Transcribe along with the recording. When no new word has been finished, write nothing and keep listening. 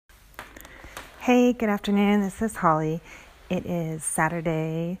Hey, good afternoon. This is Holly. It is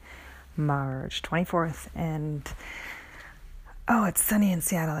Saturday, March 24th, and it's sunny in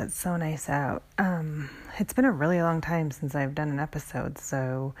Seattle. It's so nice out. It's been a really long time since I've done an episode,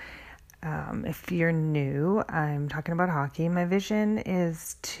 so if you're new, I'm talking about hockey. My vision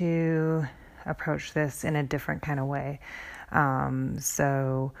is to approach this in a different kind of way.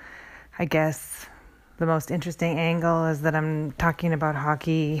 So I guess the most interesting angle is that I'm talking about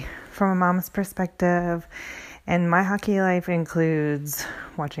hockey from a mom's perspective, and my hockey life includes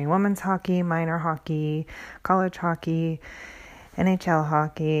watching women's hockey, minor hockey, college hockey, NHL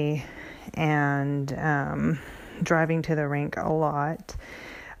hockey, and driving to the rink a lot,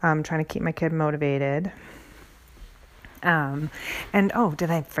 trying to keep my kid motivated. Did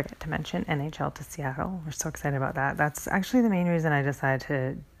I forget to mention NHL to Seattle? We're so excited about that. That's actually the main reason I decided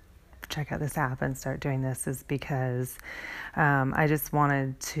to check out this app and start doing this, is because I just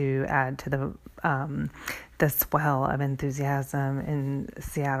wanted to add to the swell of enthusiasm in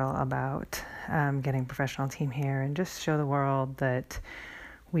Seattle about getting a professional team here, and just show the world that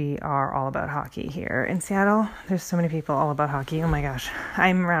we are all about hockey here in Seattle. There's so many people all about hockey. Oh my gosh,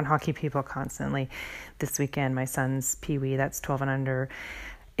 I'm around hockey people constantly. This weekend, my son's Pee Wee, that's 12 and under,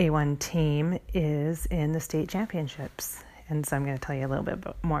 A1 team is in the state championships. And so I'm going to tell you a little bit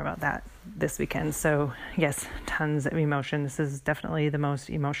more about that this weekend. So yes, tons of emotion. This is definitely the most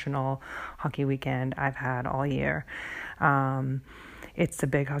emotional hockey weekend I've had all year. It's a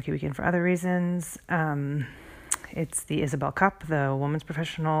big hockey weekend for other reasons. It's the Isabel Cup, the Women's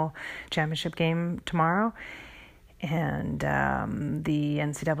Professional Championship game tomorrow. And the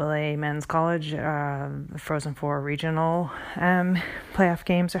NCAA Men's College Frozen Four regional playoff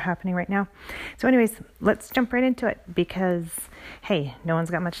games are happening right now. So anyways, let's jump right into it, because, hey, no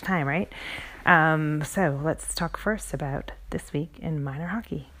one's got much time, right? So let's talk first about this week in minor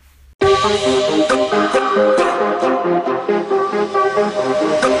hockey.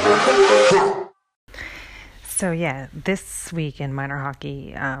 So yeah, this week in minor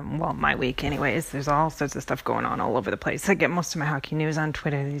hockey, my week anyways, there's all sorts of stuff going on all over the place. I get most of my hockey news on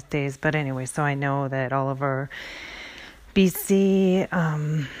Twitter these days, but anyway, so I know that all over BC,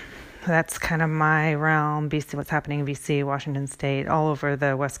 that's kind of my realm, BC, what's happening in BC, Washington State, all over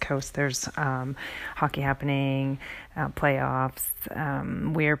the West Coast, there's hockey happening, playoffs.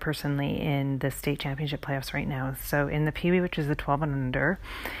 We're personally in the state championship playoffs right now. So in the Pee Wee, which is the 12 and under,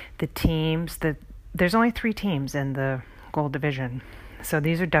 there's only 3 teams in the gold division. So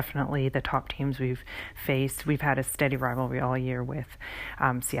these are definitely the top teams we've faced. We've had a steady rivalry all year with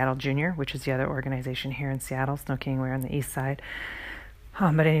Seattle Junior, which is the other organization here in Seattle, Snow King. We're on the east side.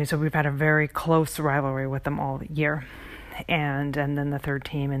 But anyway, so we've had a very close rivalry with them all year. And then the third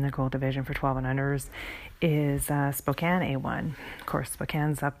team in the gold division for 12 and unders is Spokane A1. Of course,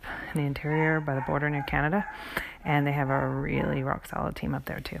 Spokane's up in the interior by the border near Canada, and they have a really rock-solid team up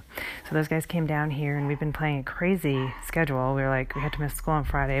there too. So those guys came down here, and we've been playing a crazy schedule. We had to miss school on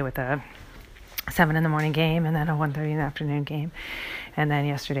Friday with a 7 a.m. game, and then a 1:30 in the afternoon game, and then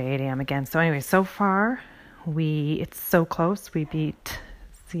yesterday 8 a.m. again. So anyway, so far it's so close. We beat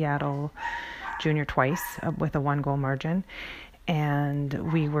Seattle Junior twice with a 1-goal margin,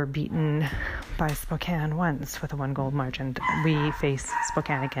 and we were beaten by Spokane once with a 1-goal margin. We face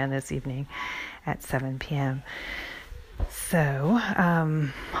Spokane again this evening at 7 p.m. So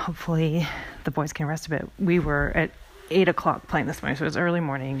hopefully the boys can rest a bit. We were at 8 o'clock playing this morning, so it was early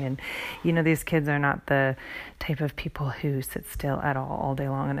morning, and these kids are not the type of people who sit still at all day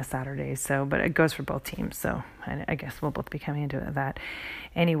long on a Saturday. So, but it goes for both teams, so I guess we'll both be coming into that.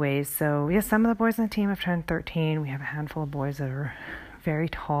 Anyways, so yes, some of the boys on the team have turned 13. We have a handful of boys that are very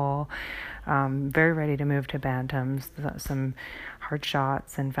tall, very ready to move to bantams, some hard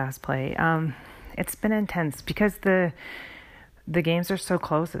shots and fast play. It's been intense because the games are so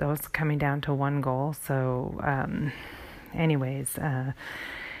close. It was coming down to 1 goal. So,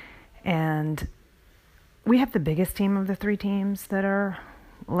 and we have the biggest team of the 3 teams that are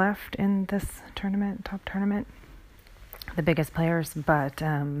left in this top tournament, the biggest players, but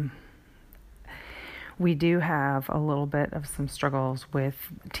we do have a little bit of some struggles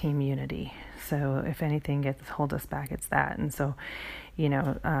with team unity. So if anything holds us back, it's that. And so,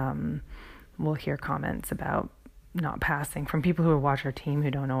 we'll hear comments about not passing from people who watch our team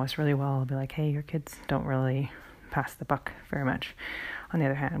who don't know us really well. They'll be like, hey, your kids don't really pass the buck very much. On the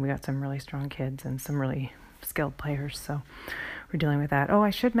other hand, we got some really strong kids and some really skilled players, so we're dealing with that. I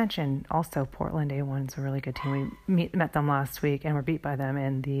should mention also Portland A1 is a really good team. We met them last week and were beat by them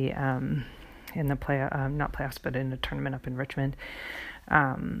in the not playoffs, but in a tournament up in Richmond.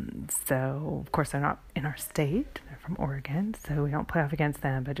 So, of course, they're not in our state. They're from Oregon, so we don't play off against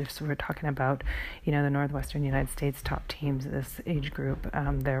them. But if we're talking about, the Northwestern United States top teams, this age group,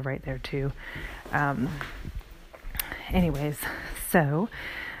 they're right there too. Anyways, so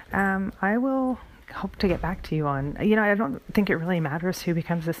I will hope to get back to you on, I don't think it really matters who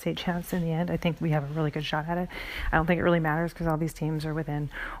becomes the state champs in the end. I think we have a really good shot at it. I don't think it really matters because all these teams are within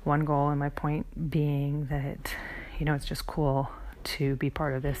one goal, and my point being that, it's just cool to be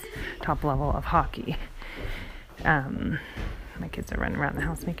part of this top level of hockey. My kids are running around the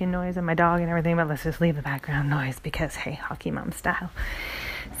house making noise, and my dog and everything, but let's just leave the background noise because, hey, hockey mom style.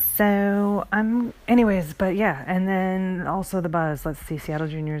 So, anyways, but yeah, and then also the buzz. Let's see, Seattle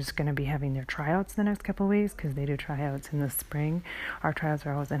Junior is going to be having their tryouts the next couple of weeks because they do tryouts in the spring. Our tryouts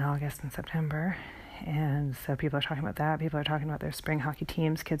are always in August and September, and so people are talking about that. People are talking about their spring hockey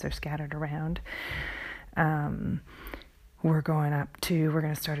teams. Kids are scattered around. We're going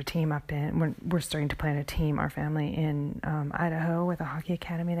to start a team we're starting to plan a team, our family, in Idaho with a hockey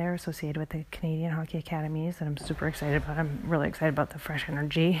academy there associated with the Canadian Hockey Academies that I'm super excited about. I'm really excited about the fresh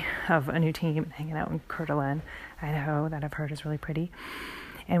energy of a new team and hanging out in Coeur d'Alene, Idaho, that I've heard is really pretty.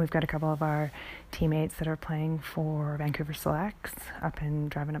 And we've got a couple of our teammates that are playing for Vancouver Selects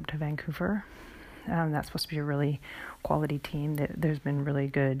driving up to Vancouver. That's supposed to be a really quality team. There's been really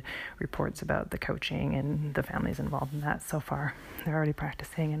good reports about the coaching and the families involved in that so far. They're already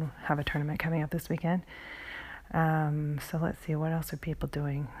practicing and have a tournament coming up this weekend. So let's see, what else are people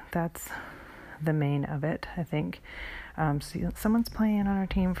doing? That's the main of it, I think. So someone's playing on our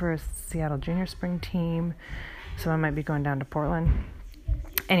team for a Seattle Junior Spring team. Someone might be going down to Portland.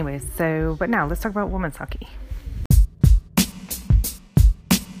 Anyways, but now let's talk about women's hockey.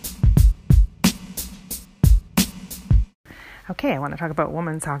 Okay, I want to talk about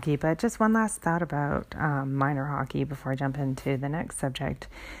women's hockey, but just one last thought about minor hockey before I jump into the next subject.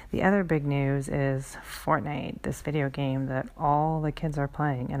 The other big news is Fortnite, this video game that all the kids are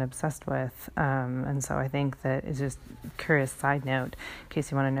playing and obsessed with. And so I think that it's just a curious side note, in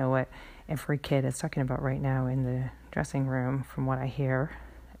case you want to know what every kid is talking about right now in the dressing room, from what I hear,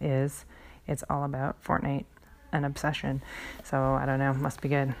 is it's all about Fortnite. An obsession. So I don't know, must be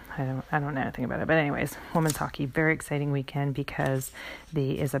good. I don't know anything about it. But anyways, women's hockey, very exciting weekend because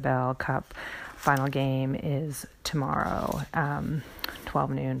the Isabel Cup final game is tomorrow, 12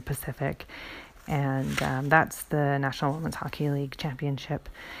 noon Pacific. And that's the National Women's Hockey League Championship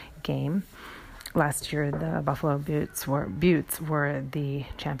game. Last year, the Buffalo Beauts were the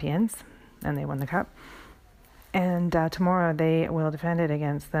champions, and they won the cup. And tomorrow they will defend it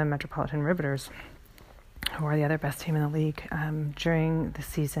against the Metropolitan Riveters, who are the other best team in the league. During the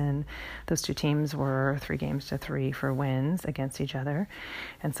season, those two teams were 3-3 for wins against each other,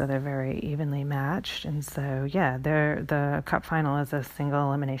 and so they're very evenly matched. And so, yeah, the cup final is a single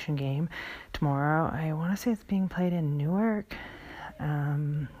elimination game tomorrow. I want to say it's being played in Newark,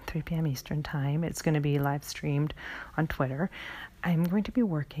 3 p.m. Eastern time. It's going to be live streamed on Twitter. I'm going to be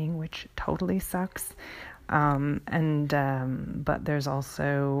working, which totally sucks. But there's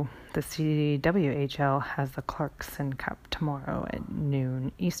also the CWHL has the Clarkson Cup tomorrow at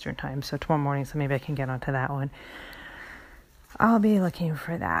noon Eastern time. So tomorrow morning, so maybe I can get onto that one. I'll be looking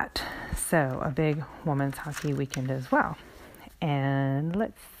for that. So a big women's hockey weekend as well. And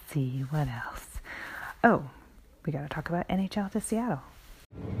let's see what else. Oh, we got to talk about NHL to Seattle.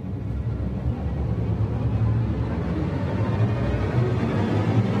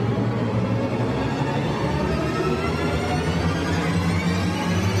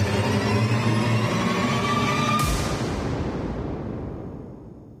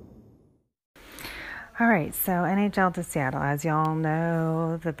 All right, so NHL to Seattle. As y'all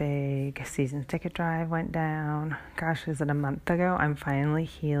know, the big season ticket drive went down. Gosh, is it a month ago? I'm finally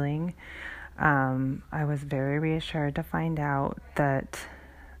healing. I was very reassured to find out that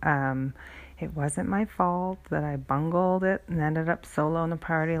it wasn't my fault, that I bungled it and ended up solo on the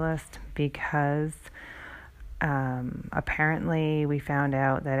priority list because apparently we found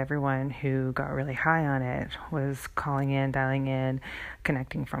out that everyone who got really high on it was calling in, dialing in,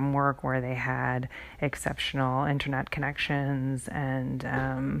 connecting from work where they had exceptional internet connections and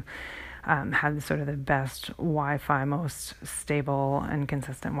had sort of the best Wi-Fi, most stable and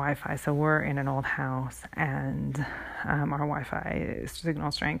consistent Wi-Fi. So we're in an old house and our Wi-Fi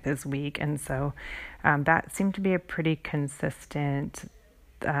signal strength is weak. And so that seemed to be a pretty consistent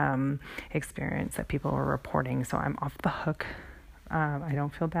experience that people were reporting. So I'm off the hook. I don't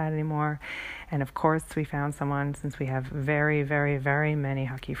feel bad anymore. And of course, we found someone, since we have very, very, very many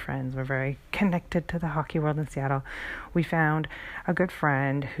hockey friends. We're very connected to the hockey world in Seattle. We found a good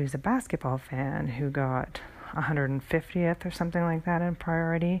friend who's a basketball fan who got 150th or something like that in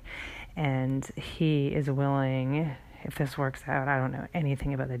priority, and he is willing, if this works out, I don't know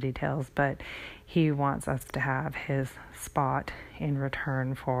anything about the details, but he wants us to have his spot in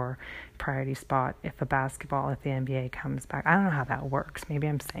return for priority spot if the NBA comes back. I don't know how that works. Maybe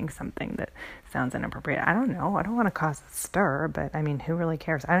I'm saying something that sounds inappropriate. I don't know. I don't want to cause a stir, but I mean, who really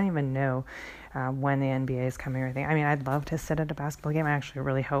cares? I don't even know when the NBA is coming or anything. I mean, I'd love to sit at a basketball game. I actually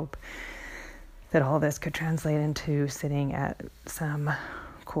really hope that all this could translate into sitting at some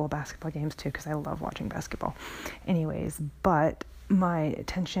cool basketball games too, because I love watching basketball. Anyways, but my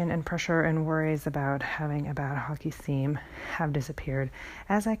tension and pressure and worries about having a bad hockey theme have disappeared,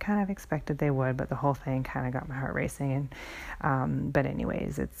 as I kind of expected they would, but the whole thing kind of got my heart racing. And but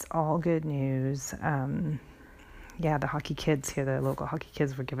anyways, it's all good news. The hockey kids here, the local hockey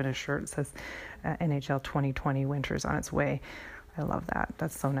kids, were given a shirt that says NHL 2020 Winter's on its way. I love that.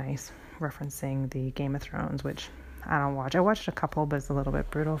 That's so nice. Referencing the Game of Thrones, which I don't watch. I watched a couple, but it's a little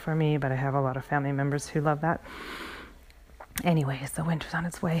bit brutal for me, but I have a lot of family members who love that. Anyways, the winter's on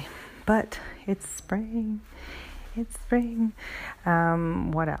its way, but it's spring. It's spring.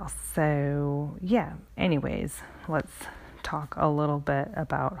 What else? So, anyways, let's talk a little bit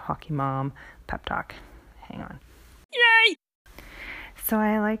about Hockey Mom Pep Talk. Hang on. Yay! So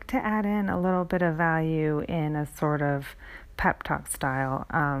I like to add in a little bit of value in a sort of pep talk style,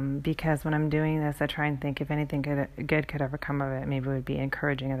 because when I'm doing this, I try and think if anything good could ever come of it, maybe it would be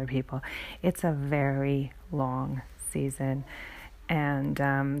encouraging other people. It's a very long season, and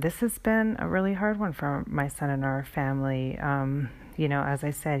this has been a really hard one for my son and our family. As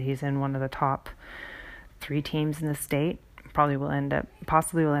I said, he's in one of the top 3 teams in the state. Possibly will end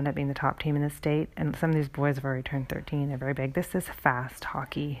up being the top team in the state, and some of these boys have already turned 13. They're very big. This is fast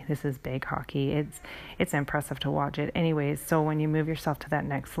hockey. This is big hockey. It's impressive to watch it. Anyways, so when you move yourself to that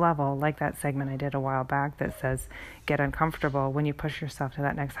next level, like that segment I did a while back that says get uncomfortable, when you push yourself to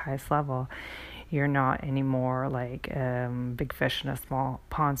that next highest level, you're not anymore like big fish in a small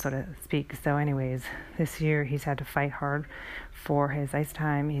pond, so to speak. So anyways, this year he's had to fight hard for his ice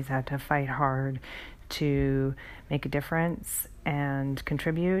time. He's had to fight hard to make a difference and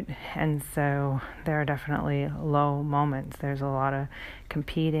contribute, and so there are definitely low moments. There's a lot of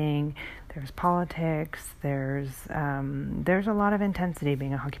competing, there's politics, there's a lot of intensity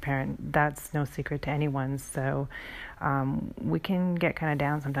being a hockey parent. That's no secret to anyone, so we can get kind of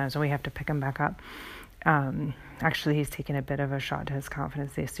down sometimes, and we have to pick him back up. Actually, he's taken a bit of a shot to his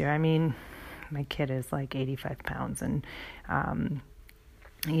confidence this year. I mean, my kid is like 85 pounds and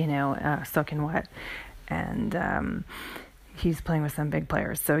soaking wet, and he's playing with some big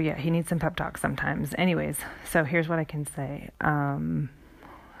players. So he needs some pep talk sometimes. Anyways, so here's what I can say.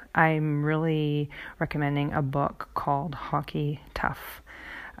 I'm really recommending a book called Hockey Tough.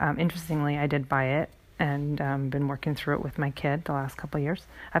 Interestingly, I did buy it and been working through it with my kid the last couple of years.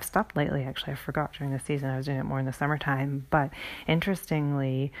 I've stopped lately, actually. I forgot during the season. I was doing it more in the summertime. But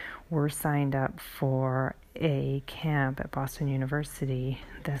interestingly, we're signed up for a camp at Boston University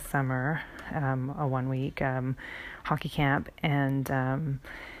this summer, a 1-week hockey camp, and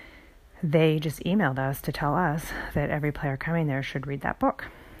they just emailed us to tell us that every player coming there should read that book.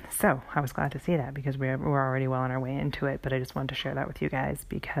 So I was glad to see that, because we're already well on our way into it, but I just wanted to share that with you guys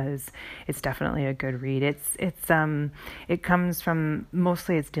because it's definitely a good read. It comes from,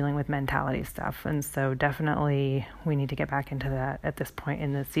 mostly it's dealing with mentality stuff, and so definitely we need to get back into that at this point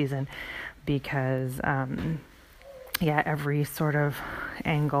in the season, because every sort of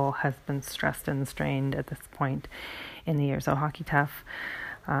angle has been stressed and strained at this point in the year. So Hockey Tough.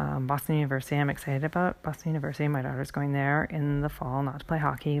 Boston University, I'm excited about Boston University. My daughter's going there in the fall, not to play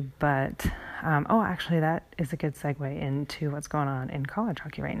hockey, but actually that is a good segue into what's going on in college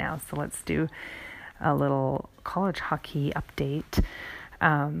hockey right now. So let's do a little college hockey update.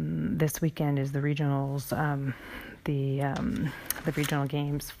 This weekend is the regionals, the regional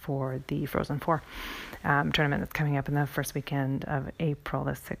games for the Frozen Four tournament that's coming up in the first weekend of April,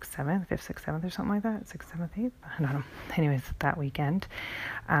 the 6th, 7th, 5th, 6th, 7th, or something like that, 6th, 7th, 8th, I don't know. Anyways, that weekend.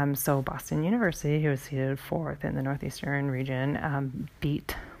 So Boston University, who was seeded 4th in the Northeastern region,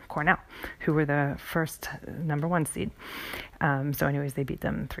 beat Cornell, who were the first number 1 seed. So anyways, they beat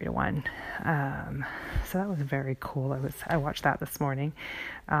them 3-1. So that was very cool. I watched that this morning.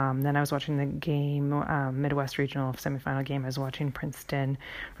 Then I was watching the game, Midwest Regional semifinal game. I was watching Princeton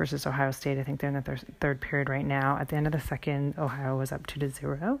versus Ohio State. I think they're in the third period right now. At the end of the second, Ohio was up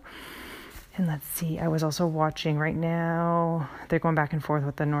 2-0. And let's see, I was also watching right now, they're going back and forth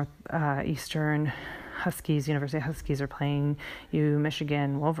with the Northeastern Huskies. University Huskies are playing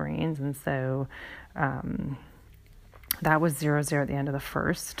Michigan Wolverines, and so that was 0-0 at the end of the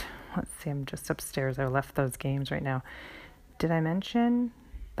first. let's see, I'm just upstairs. I left those games right now. Did I mention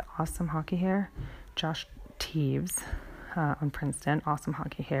the awesome hockey hair? Josh Teves on Princeton, awesome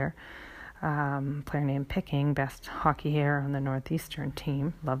hockey hair. Player named Picking, best hockey hair on the Northeastern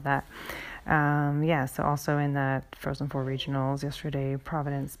team. Love that. So also in that Frozen Four regionals yesterday,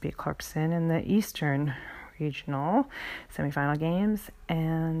 Providence beat Clarkson in the Eastern regional semifinal games.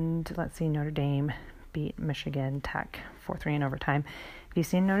 And let's see, Notre Dame beat Michigan Tech 4-3 in overtime. Have you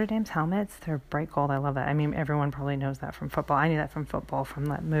seen Notre Dame's helmets? They're bright gold. I love that. I mean, everyone probably knows that from football. I knew that from football, from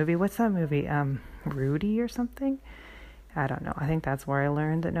that movie. What's that movie? Rudy or something? I don't know. I think that's where I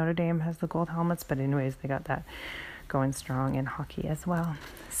learned that Notre Dame has the gold helmets. But anyways, they got that going strong in hockey as well.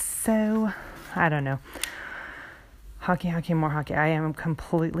 So, I don't know. Hockey, more hockey. I am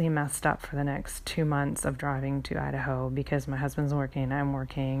completely messed up for the next 2 months of driving to Idaho because my husband's working, I'm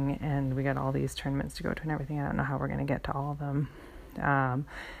working, and we got all these tournaments to go to and everything. I don't know how we're going to get to all of them.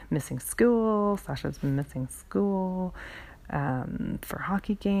 Missing school. Sasha's missing school for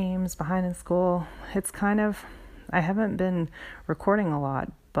hockey games, behind in school. It's kind of... I haven't been recording a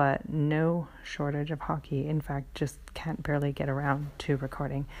lot, but no shortage of hockey. In fact, just can't barely get around to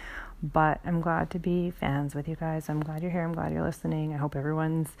recording. But I'm glad to be fans with you guys. I'm glad you're here. I'm glad you're listening. I hope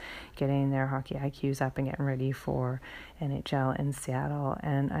everyone's getting their hockey IQs up and getting ready for NHL in Seattle.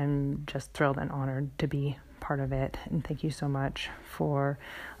 And I'm just thrilled and honored to be part of it. And thank you so much for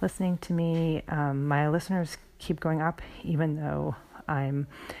listening to me. My listeners keep going up, even though I'm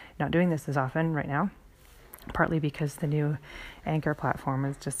not doing this as often right now. Partly because the new Anchor platform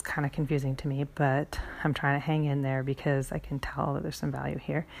is just kind of confusing to me, but I'm trying to hang in there because I can tell that there's some value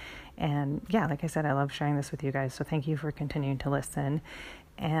here. And yeah, like I said, I love sharing this with you guys. So thank you for continuing to listen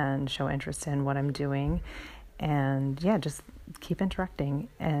and show interest in what I'm doing. And yeah, just keep interacting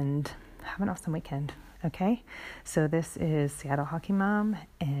and have an awesome weekend. Okay, so this is Seattle Hockey Mom,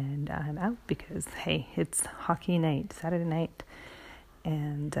 and I'm out because, hey, it's hockey night, Saturday night,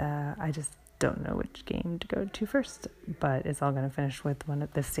 and I just don't know which game to go to first, but it's all going to finish with one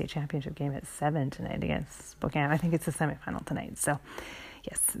of the state championship game at 7 tonight against Spokane. I think it's the semifinal tonight, so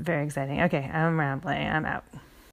yes, very exciting. Okay, I'm rambling. I'm out.